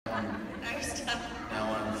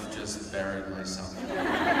just buried myself.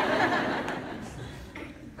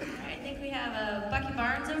 I think we have Bucky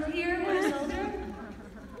Barnes over here, Winter Soldier.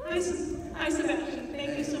 Hi, Sebastian.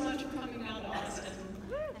 Thank you so much for coming out to Austin.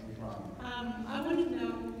 No problem. I wanted to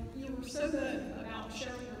know, you were so good about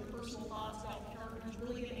sharing your personal thoughts about the characters,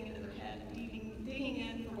 really getting into their head, digging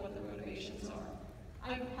in for what their motivations are.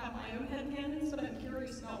 I have my own headcanons, but I'm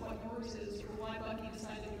curious about what yours is, or why Bucky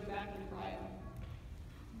decided to go back into Cryo.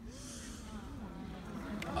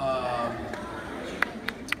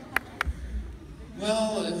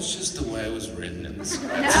 Well, it was just the way it was written in the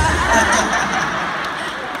script.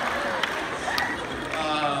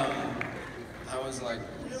 I was like,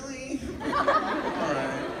 really?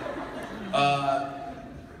 Alright.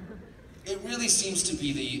 It really seems to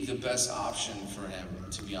be the best option for him,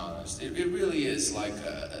 to be honest. It really is like,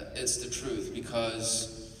 it's the truth,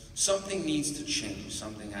 because something needs to change.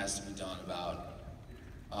 Something has to be done about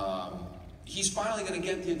he's finally going to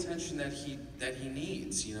get the attention that he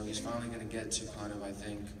needs. You know, he's finally going to get to kind of, I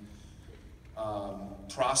think,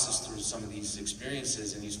 process through some of these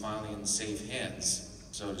experiences, and he's finally in safe hands,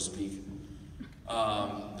 so to speak.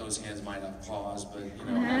 Those hands might have claws, but you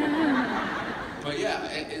know. But yeah,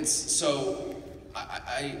 it's so.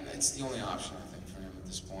 It's the only option, I think, for him at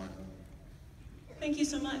this point. Thank you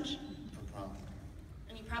so much. No problem.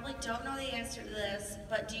 And you probably don't know the answer to this,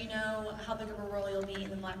 but do you know how big of a role you'll be in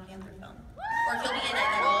the Black Panther film? Or if you'll be in it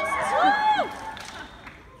at all?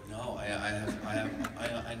 No,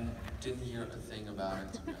 I didn't hear a thing about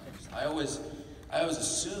it, to be honest. I always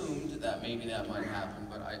assumed that maybe that might happen,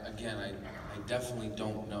 but I definitely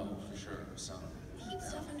don't know for sure, so. Keep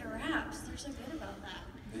stuff under wraps. They're so good about that.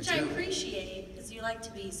 Which They I do. appreciate, because you like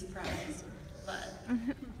to be surprised, but.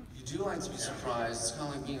 You do like to be surprised. It's kind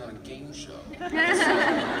of like being on a game show.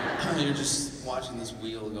 So, you're just watching this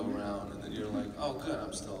wheel go around, and then you're like, oh good,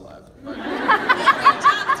 I'm still alive. But, Yeah, your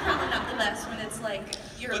job is probably not the best when it's like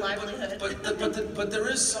your livelihood. But there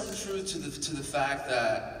is some truth to the fact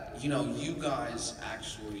that, you know, you guys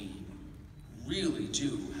actually really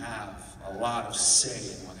do have a lot of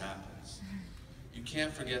say in what happens. You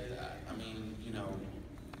can't forget that. I mean, you know,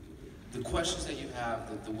 the questions that you have,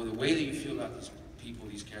 the way that you feel about these people,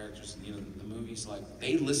 these characters, you know, the movies, like,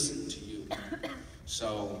 they listen to you.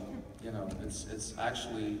 So, you know, it's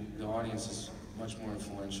actually, the audience is much more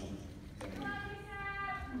influential.